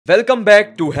Welcome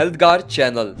back to HealthGar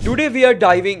channel. Today we are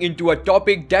diving into a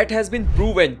topic that has been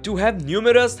proven to have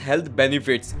numerous health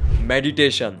benefits: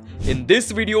 meditation. In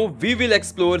this video, we will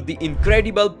explore the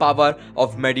incredible power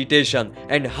of meditation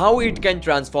and how it can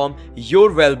transform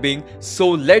your well-being. So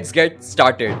let's get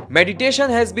started. Meditation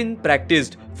has been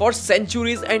practiced for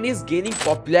centuries and is gaining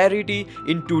popularity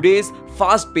in today's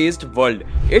fast-paced world.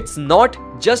 It's not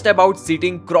just about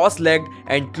sitting cross-legged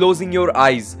and closing your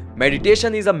eyes.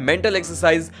 Meditation is a mental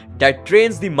exercise that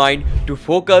trains the mind to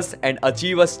focus and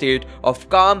achieve a state of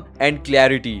calm and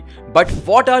clarity. But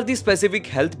what are the specific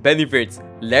health benefits?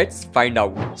 Let's find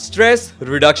out. Stress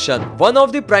reduction. One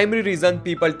of the primary reasons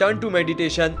people turn to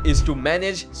meditation is to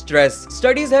manage stress.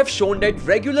 Studies have shown that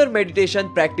regular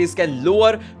meditation practice can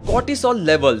lower cortisol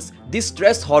levels, the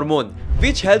stress hormone,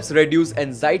 which helps reduce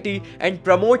anxiety and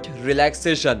promote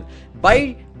relaxation.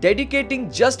 By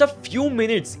dedicating just a few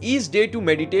minutes each day to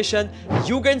meditation,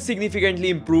 you can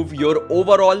significantly improve your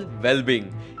overall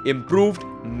well-being. Improved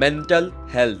mental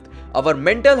health. Our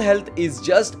mental health is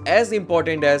just as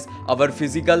important as our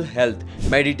physical health.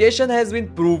 Meditation has been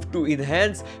proved to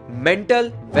enhance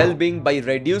mental well-being by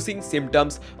reducing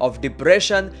symptoms of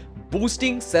depression,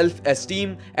 boosting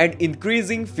self-esteem, and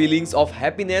increasing feelings of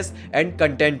happiness and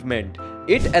contentment.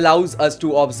 It allows us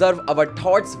to observe our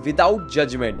thoughts without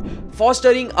judgment,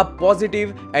 fostering a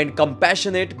positive and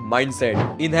compassionate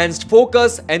mindset. Enhanced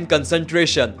focus and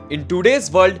concentration. In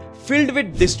today's world filled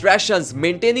with distractions,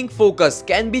 maintaining focus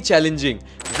can be challenging.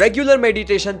 Regular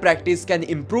meditation practice can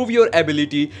improve your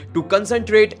ability to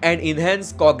concentrate and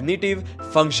enhance cognitive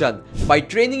function. By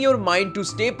training your mind to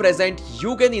stay present,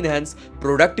 you can enhance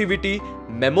productivity,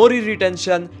 memory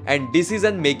retention, and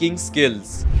decision-making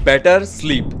skills. Better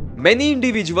sleep. Many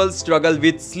individuals struggle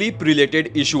with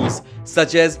sleep-related issues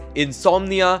such as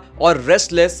insomnia or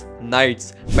restless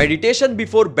nights. Meditation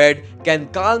before bed can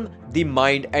calm the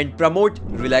mind and promote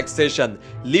relaxation,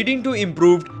 leading to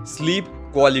improved sleep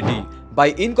quality. By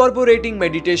incorporating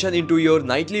meditation into your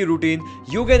nightly routine,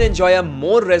 you can enjoy a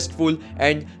more restful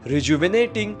and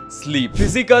rejuvenating sleep.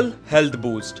 Physical health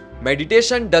boost.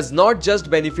 Meditation does not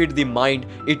just benefit the mind,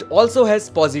 it also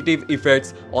has positive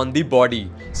effects on the body.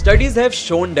 Studies have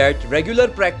shown that regular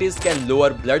practice can lower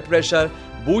blood pressure,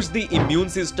 boost the immune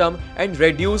system, and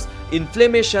reduce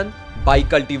inflammation. By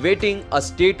cultivating a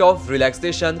state of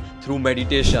relaxation through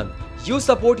meditation, you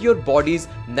support your body's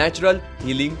natural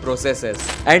healing processes.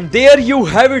 And there you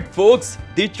have it, folks,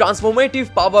 the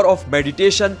transformative power of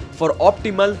meditation for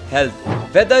optimal health.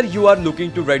 Whether you are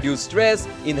looking to reduce stress,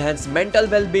 enhance mental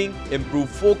well-being, improve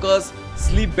focus,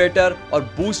 sleep better, or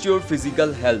boost your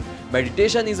physical health,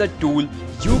 meditation is a tool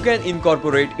you can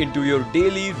incorporate into your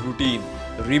daily routine.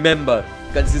 Remember,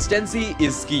 consistency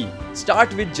is key.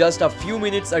 Start with just a few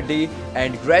minutes a day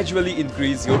and gradually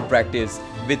increase your practice.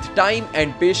 With time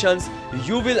and patience,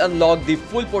 you will unlock the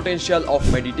full potential of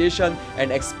meditation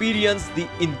and experience the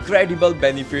incredible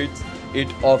benefits it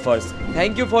offers.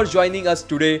 Thank you for joining us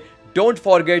today. Don't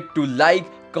forget to like,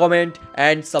 comment,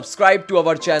 and subscribe to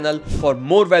our channel for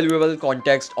more valuable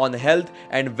context on health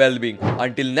and well-being.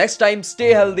 Until next time, stay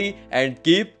healthy and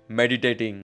keep meditating.